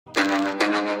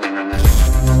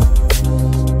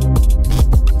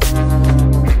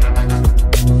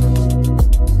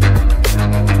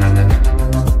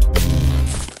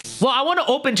Well, I want to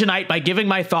open tonight by giving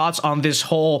my thoughts on this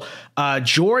whole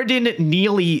Jordan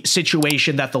Neely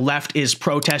situation that the left is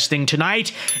protesting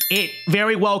tonight. It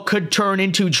very well could turn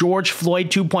into George Floyd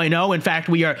 2.0. In fact,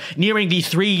 we are nearing the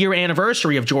 3-year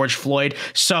anniversary of George Floyd.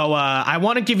 So I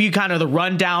want to give you kind of the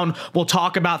rundown. We'll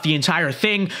talk about the entire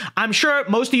thing. I'm sure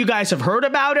most of you guys have heard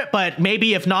about it, but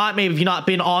maybe if not, maybe if you've not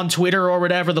been on Twitter or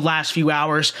whatever the last few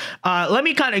hours, let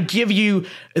me kind of give you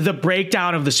the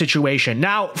breakdown of the situation.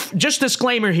 Now, just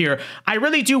disclaimer here, I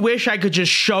really do wish I could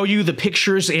just show you the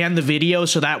pictures and the video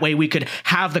so that way we could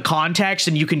have the context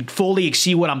and you can fully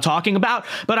see what I'm talking about.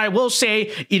 But I will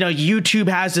say, you know, YouTube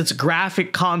has its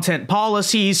graphic content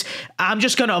policies. I'm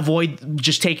just going to avoid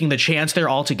just taking the chance there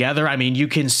altogether. I mean, you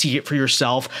can see it for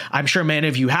yourself. I'm sure many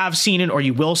of you have seen it or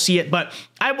you will see it, but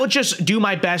I will just do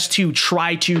my best to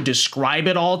try to describe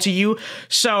it all to you.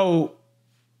 So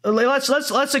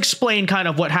let's explain kind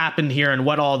of what happened here and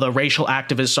what all the racial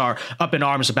activists are up in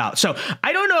arms about. So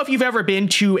I don't know if you've ever been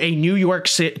to New York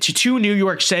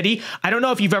City. I don't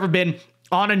know if you've ever been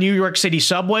on a New York City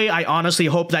subway. I honestly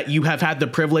hope that you have had the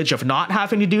privilege of not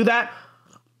having to do that.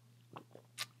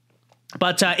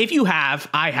 But if you have,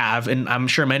 I have, and I'm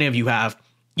sure many of you have,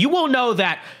 you will know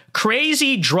that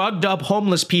crazy, drugged up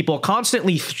homeless people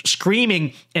constantly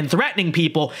screaming and threatening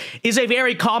people is a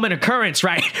very common occurrence,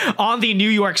 right? On the New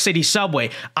York City subway.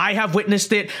 I have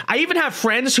witnessed it. I even have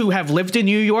friends who have lived in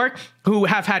New York who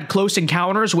have had close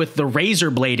encounters with the razor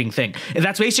blading thing. And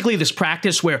that's basically this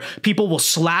practice where people will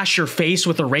slash your face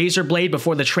with a razor blade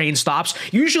before the train stops.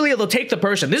 Usually they'll take the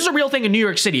person. This is a real thing in New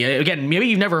York City. Again, maybe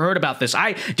you've never heard about this.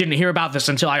 I didn't hear about this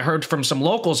until I heard from some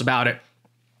locals about it.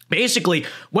 Basically,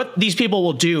 what these people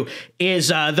will do is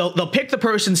they'll pick the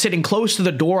person sitting close to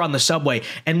the door on the subway,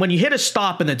 and when you hit a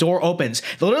stop and the door opens,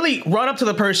 they'll literally run up to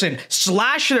the person,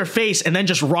 slash their face, and then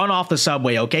just run off the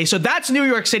subway, okay? So that's New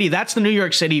York City. That's the New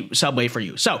York City subway for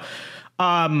you. So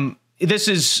this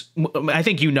is, I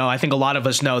think I think a lot of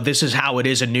us know this is how it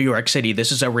is in New York City.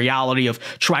 This is a reality of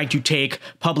trying to take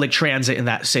public transit in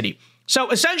that city. So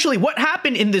essentially what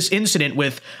happened in this incident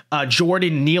with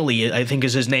Jordan Neely, I think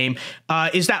is his name,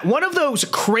 is that one of those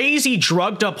crazy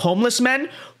drugged up homeless men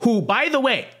who, by the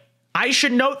way, I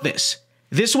should note this.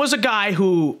 This was a guy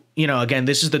who, you know, again,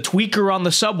 this is the tweaker on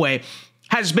the subway,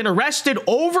 has been arrested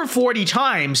over 40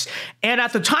 times, and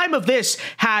at the time of this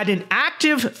had an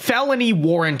active felony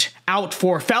warrant out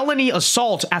for felony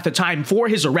assault at the time for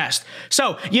his arrest.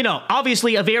 So, you know,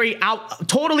 obviously a very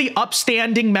totally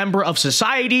upstanding member of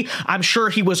society. I'm sure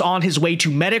he was on his way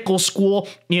to medical school,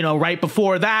 you know, right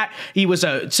before that. He was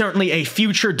certainly a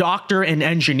future doctor and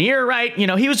engineer, right? You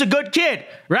know, he was a good kid,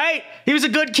 right? He was a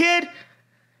good kid.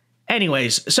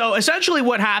 Anyways, so essentially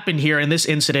what happened here in this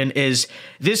incident is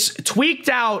this tweaked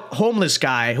out homeless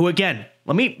guy who, again,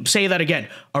 let me say that again,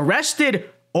 arrested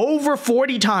over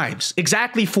 40 times,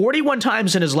 exactly 41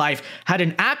 times in his life, had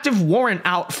an active warrant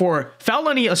out for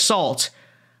felony assault.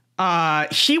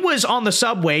 He was on the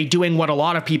subway doing what a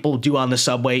lot of people do on the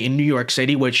subway in New York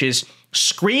City, which is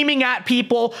screaming at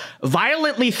people,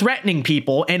 violently threatening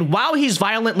people. And while he's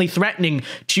violently threatening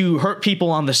to hurt people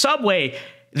on the subway,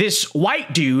 this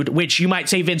white dude, which you might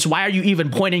say, Vince, why are you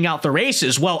even pointing out the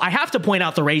races? Well, I have to point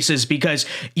out the races because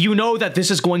you know that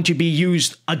this is going to be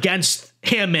used against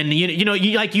him. And,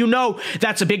 you know,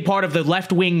 that's a big part of the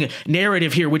left wing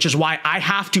narrative here, which is why I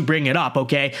have to bring it up.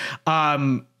 OK,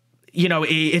 you know,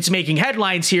 it's making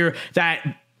headlines here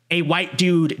that a white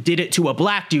dude did it to a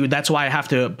black dude. That's why I have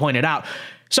to point it out.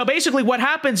 So basically what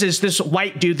happens is this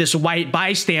white dude, this white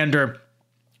bystander,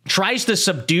 tries to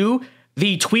subdue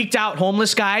the tweaked out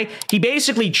homeless guy. He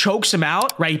basically chokes him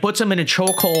out, right? He puts him in a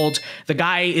chokehold. The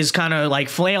guy is kind of like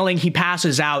flailing. He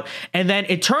passes out. And then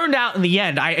it turned out in the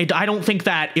end, I don't think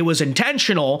that it was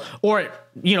intentional or,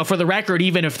 you know, for the record,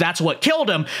 even if that's what killed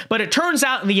him, but it turns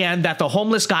out in the end that the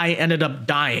homeless guy ended up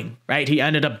dying, right? He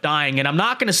ended up dying. And I'm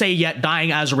not going to say yet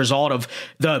dying as a result of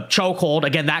the chokehold.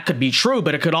 Again, that could be true,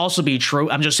 but it could also be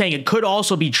true. I'm just saying it could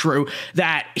also be true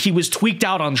that he was tweaked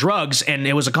out on drugs and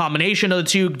it was a combination of the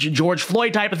two, George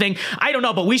Floyd type of thing. I don't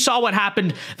know, but we saw what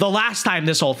happened the last time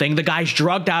this whole thing. The guy's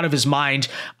drugged out of his mind.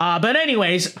 But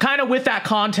anyways, kind of with that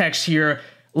context here,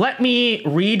 let me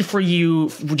read for you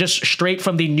just straight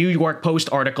from the New York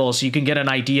Post article so you can get an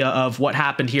idea of what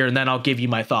happened here, and then I'll give you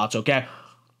my thoughts, okay?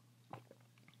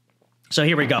 So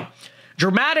here we go.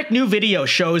 Dramatic new video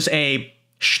shows a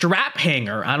strap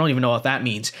hanger, I don't even know what that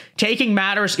means, taking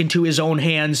matters into his own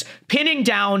hands, pinning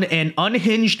down an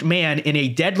unhinged man in a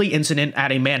deadly incident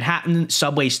at a Manhattan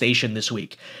subway station this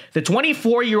week. The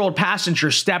 24-year-old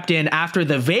passenger stepped in after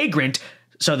the vagrant,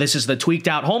 so this is the tweaked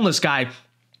out homeless guy,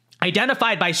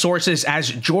 identified by sources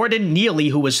as Jordan Neely,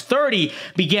 who was 30,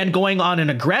 began going on an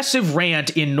aggressive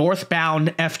rant in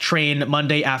northbound F train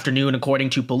Monday afternoon, according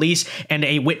to police and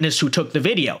a witness who took the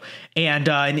video. And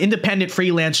an independent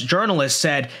freelance journalist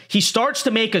said he starts to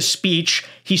make a speech.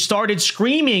 He started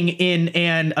screaming in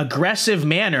an aggressive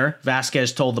manner,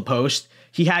 Vasquez told the Post.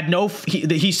 He had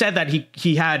he said that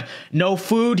he had no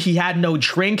food, he had no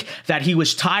drink, that he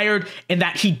was tired, and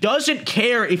that he doesn't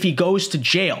care if he goes to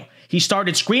jail. He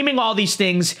started screaming all these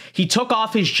things. He took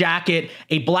off his jacket,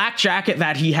 a black jacket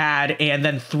that he had, and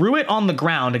then threw it on the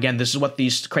ground. Again, this is what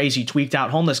these crazy tweaked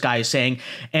out homeless guy is saying.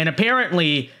 And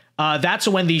apparently, that's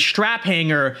when the strap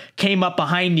hanger came up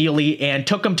behind Neely and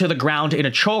took him to the ground in a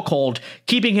chokehold,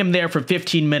 keeping him there for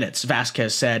 15 minutes,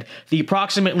 Vasquez said. The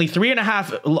approximately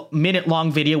 3.5 minute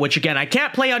long video, which again, I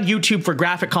can't play on YouTube for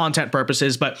graphic content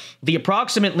purposes, but the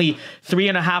approximately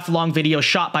 3.5 long video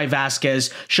shot by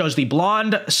Vasquez shows the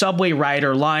blonde subway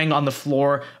rider lying on the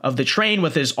floor of the train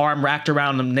with his arm wrapped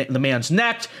around the man's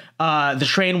neck. The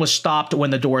train was stopped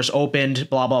when the doors opened,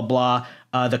 blah, blah, blah.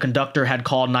 The conductor had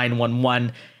called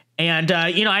 911. And,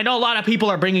 I know a lot of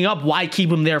people are bringing up why keep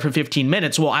him there for 15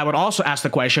 minutes. Well, I would also ask the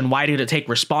question, why did it take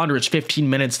responders 15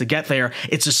 minutes to get there?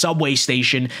 It's a subway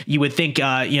station. You would think,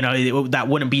 that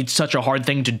wouldn't be such a hard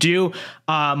thing to do.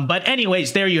 But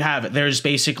anyways, there you have it. There's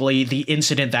basically the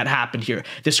incident that happened here.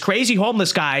 This crazy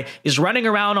homeless guy is running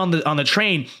around on the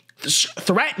train,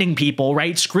 threatening people,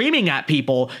 right? Screaming at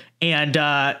people. And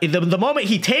the moment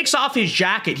he takes off his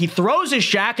jacket, he throws his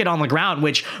jacket on the ground,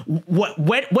 which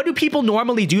what do people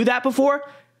normally do that before?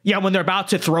 Yeah, when they're about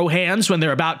to throw hands, when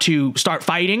they're about to start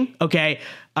fighting. Okay.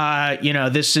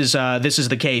 This is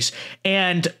the case.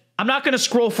 And I'm not going to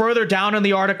scroll further down in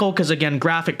the article because, again,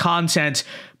 graphic content.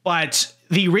 But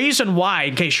the reason why,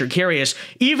 in case you're curious,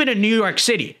 even in New York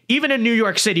City,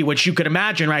 which you could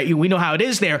imagine, right? We know how it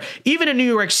is there. Even in New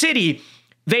York City,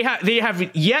 they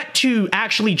have yet to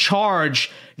actually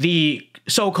charge the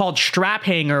so-called strap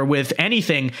hanger with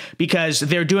anything because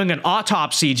they're doing an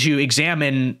autopsy to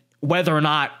examine whether or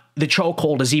not the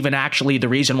chokehold is even actually the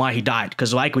reason why he died.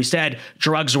 Because like we said,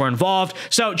 drugs were involved.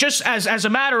 So just as a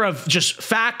matter of just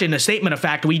fact and a statement of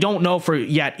fact, we don't know for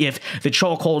yet if the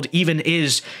chokehold even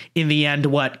is in the end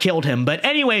what killed him. But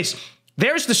anyways,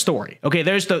 there's the story. Okay,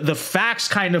 there's the facts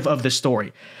kind of the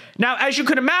story. Now, as you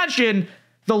could imagine,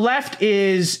 the left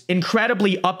is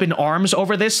incredibly up in arms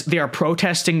over this. They are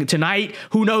protesting tonight.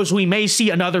 Who knows? We may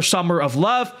see another summer of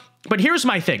love. But here's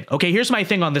my thing. Okay, here's my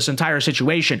thing on this entire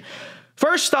situation.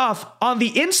 First off, on the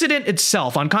incident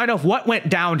itself, on kind of what went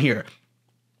down here,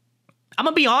 I'm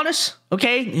going to be honest,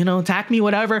 okay? Attack me,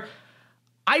 whatever.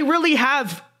 I really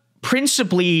have,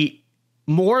 principally,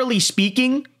 morally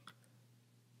speaking,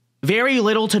 very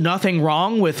little to nothing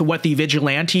wrong with what the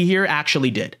vigilante here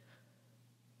actually did.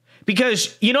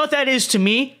 Because you know what that is to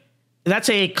me? That's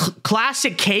a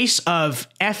classic case of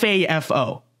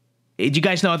FAFO. Do you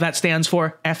guys know what that stands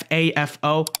for?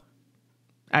 FAFO?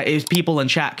 If people in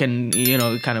chat can,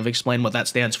 kind of explain what that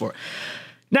stands for.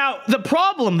 Now, the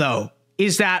problem, though,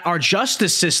 is that our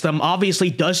justice system obviously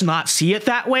does not see it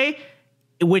that way,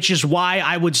 which is why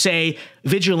I would say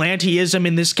vigilanteism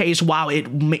in this case, while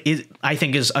I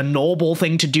think is a noble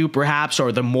thing to do, perhaps,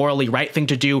 or the morally right thing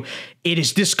to do, it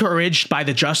is discouraged by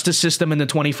the justice system in the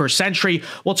 21st century.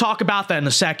 We'll talk about that in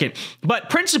a second.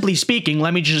 But principally speaking,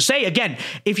 let me just say again,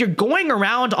 if you're going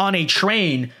around on a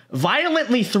train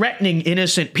violently threatening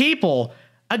innocent people,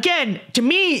 again, to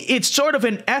me, it's sort of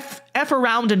an F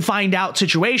around and find out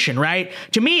situation, right?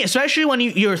 To me, especially when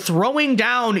you're throwing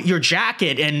down your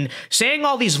jacket and saying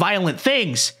all these violent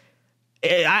things,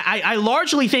 I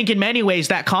largely think in many ways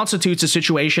that constitutes a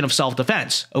situation of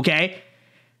self-defense, okay?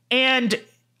 And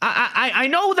I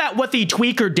know that what the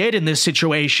tweaker did in this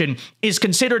situation is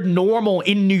considered normal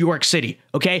in New York City,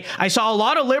 okay? I saw a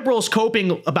lot of liberals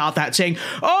coping about that, saying,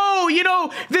 oh,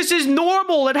 this is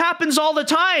normal. It happens all the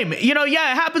time. Yeah,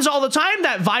 it happens all the time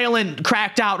that violent,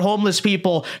 cracked out homeless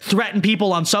people threaten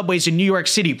people on subways in New York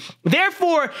City.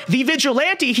 Therefore, the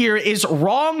vigilante here is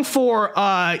wrong for,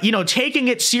 taking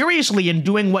it seriously and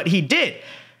doing what he did.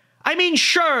 I mean,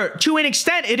 sure, to an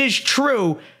extent, it is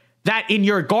true that in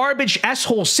your garbage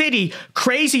S-hole city,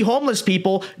 crazy homeless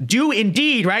people do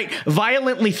indeed, right,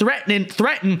 violently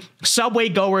threaten subway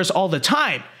goers all the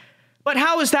time. But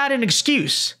how is that an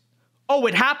excuse? Oh,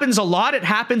 it happens a lot. It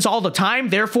happens all the time.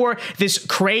 Therefore, this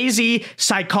crazy,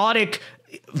 psychotic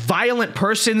violent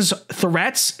person's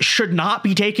threats should not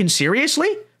be taken seriously?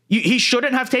 He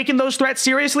shouldn't have taken those threats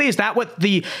seriously? Is that what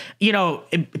the,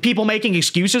 people making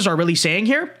excuses are really saying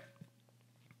here?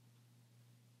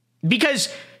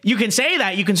 Because you can say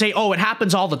that. You can say, oh, it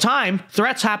happens all the time.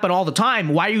 Threats happen all the time.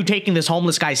 Why are you taking this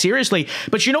homeless guy seriously?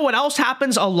 But you know what else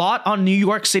happens a lot on New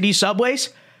York City subways?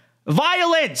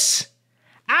 Violence.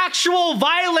 Actual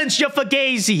violence, you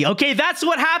fugazi. Okay, that's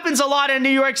what happens a lot in New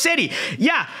York City.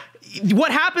 Yeah.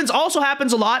 What also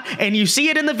happens a lot, and you see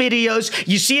it in the videos,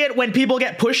 you see it when people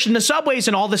get pushed in the subways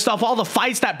and all this stuff, all the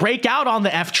fights that break out on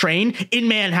the F train in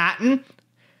Manhattan.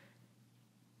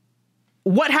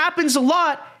 What happens a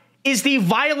lot is the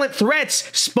violent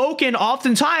threats spoken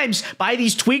oftentimes by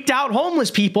these tweaked out homeless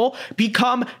people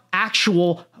become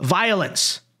actual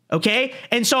violence. Okay?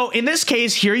 And so in this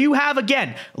case, here you have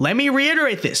again, let me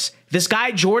reiterate this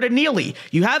guy, Jordan Neely.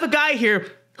 You have a guy here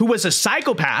who was a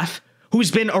psychopath who's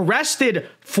been arrested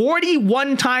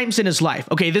 41 times in his life.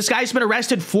 Okay, this guy's been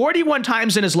arrested 41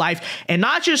 times in his life. And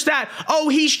not just that, oh,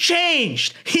 he's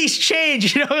changed. He's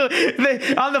changed. On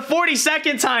the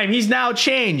 42nd time, he's now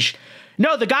changed.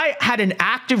 No, the guy had an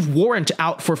active warrant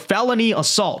out for felony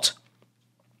assault.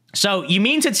 So you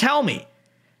mean to tell me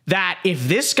that if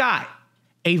this guy,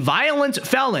 a violent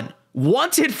felon,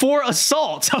 wanted for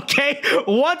assault,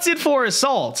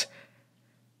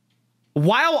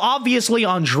 while obviously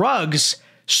on drugs,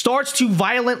 starts to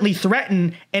violently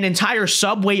threaten an entire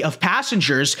subway of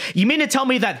passengers, you mean to tell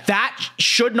me that that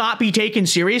should not be taken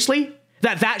seriously?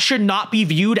 That should not be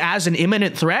viewed as an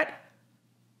imminent threat?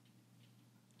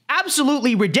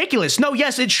 Absolutely ridiculous. No,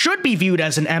 yes, it should be viewed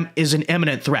as an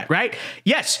imminent threat, right?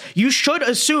 Yes, you should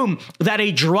assume that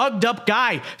a drugged up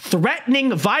guy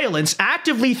threatening violence,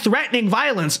 actively threatening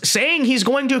violence, saying he's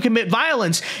going to commit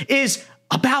violence is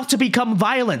about to become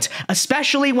violent,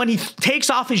 especially when he takes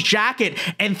off his jacket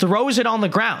and throws it on the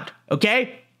ground,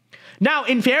 okay? Now,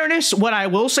 in fairness, what I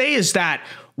will say is that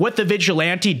what the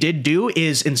vigilante did do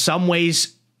is in some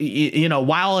ways,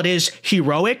 while it is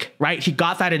heroic, right? He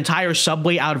got that entire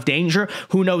subway out of danger.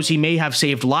 Who knows? He may have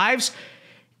saved lives.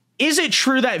 Is it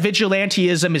true that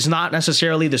vigilantism is not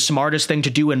necessarily the smartest thing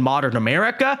to do in modern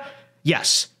America?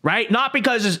 Yes, right? Not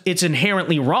because it's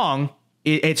inherently wrong.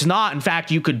 It's not. In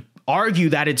fact, you could argue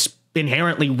that it's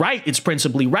inherently right. It's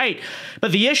principally right.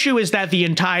 But the issue is that the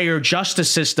entire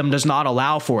justice system does not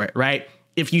allow for it, right?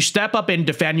 If you step up and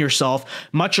defend yourself,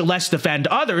 much less defend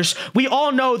others, we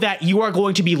all know that you are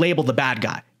going to be labeled the bad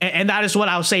guy. And that is what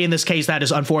I'll say in this case that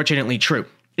is unfortunately true.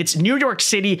 It's New York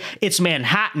City. It's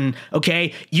Manhattan.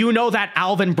 Okay. You know that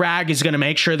Alvin Bragg is going to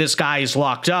make sure this guy is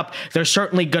locked up. They're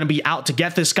certainly going to be out to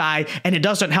get this guy. And it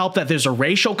doesn't help that there's a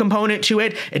racial component to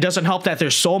it. It doesn't help that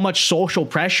there's so much social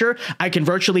pressure. I can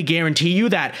virtually guarantee you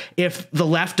that if the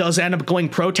left does end up going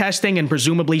protesting and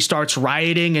presumably starts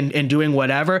rioting and doing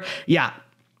whatever, yeah,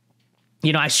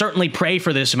 I certainly pray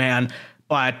for this man.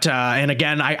 But, and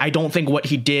again, I don't think what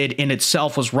he did in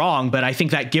itself was wrong, but I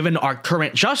think that given our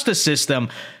current justice system,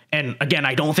 and again,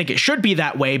 I don't think it should be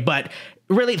that way, but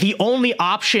really the only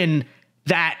option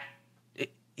that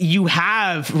you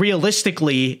have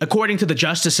realistically, according to the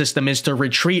justice system, is to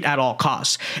retreat at all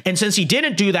costs. And since he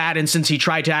didn't do that, and since he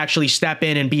tried to actually step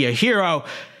in and be a hero,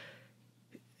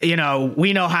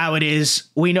 we know how it is.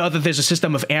 We know that there's a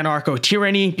system of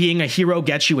anarcho-tyranny. Being a hero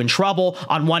gets you in trouble.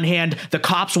 On one hand, the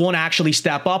cops won't actually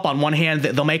step up. On one hand,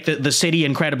 they'll make the city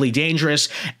incredibly dangerous.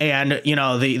 And,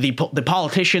 the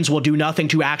politicians will do nothing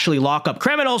to actually lock up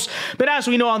criminals. But as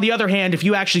we know, on the other hand, if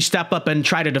you actually step up and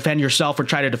try to defend yourself or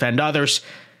try to defend others,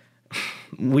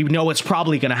 we know it's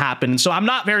probably going to happen. So I'm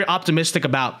not very optimistic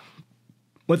about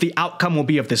what the outcome will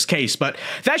be of this case. But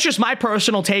that's just my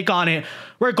personal take on it.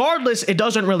 Regardless, it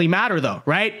doesn't really matter though,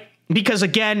 right? Because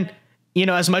again,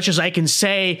 as much as I can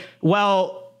say,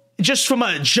 well, just from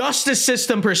a justice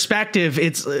system perspective,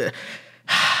 it's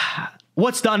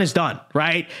what's done is done,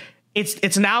 right?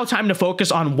 It's now time to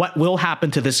focus on what will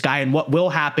happen to this guy, and what will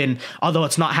happen, although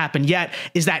it's not happened yet,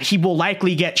 is that he will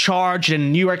likely get charged,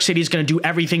 and New York City is going to do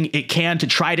everything it can to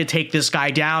try to take this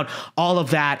guy down, all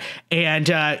of that. And,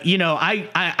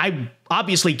 I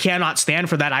obviously cannot stand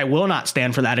for that. I will not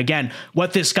stand for that. Again,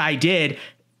 what this guy did,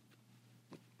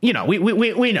 we know.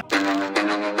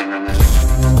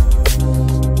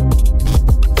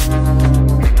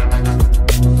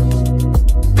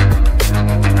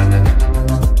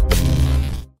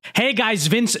 Hey Hey guys,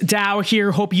 Vince Dow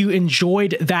here. Hope you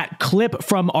enjoyed that clip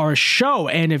from our show.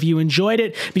 And if you enjoyed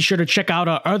it, be sure to check out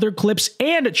our other clips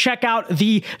and check out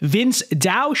the Vince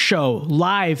Dow Show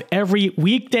live every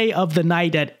weekday of the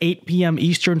night at 8 p.m.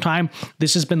 Eastern Time.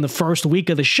 This has been the first week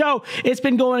of the show. It's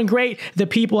been going great. The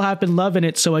people have been loving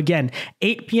it. So again,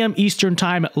 8 p.m. Eastern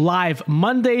Time live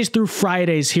Mondays through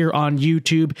Fridays here on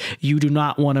YouTube. You do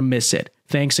not want to miss it.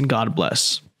 Thanks and God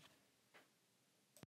bless.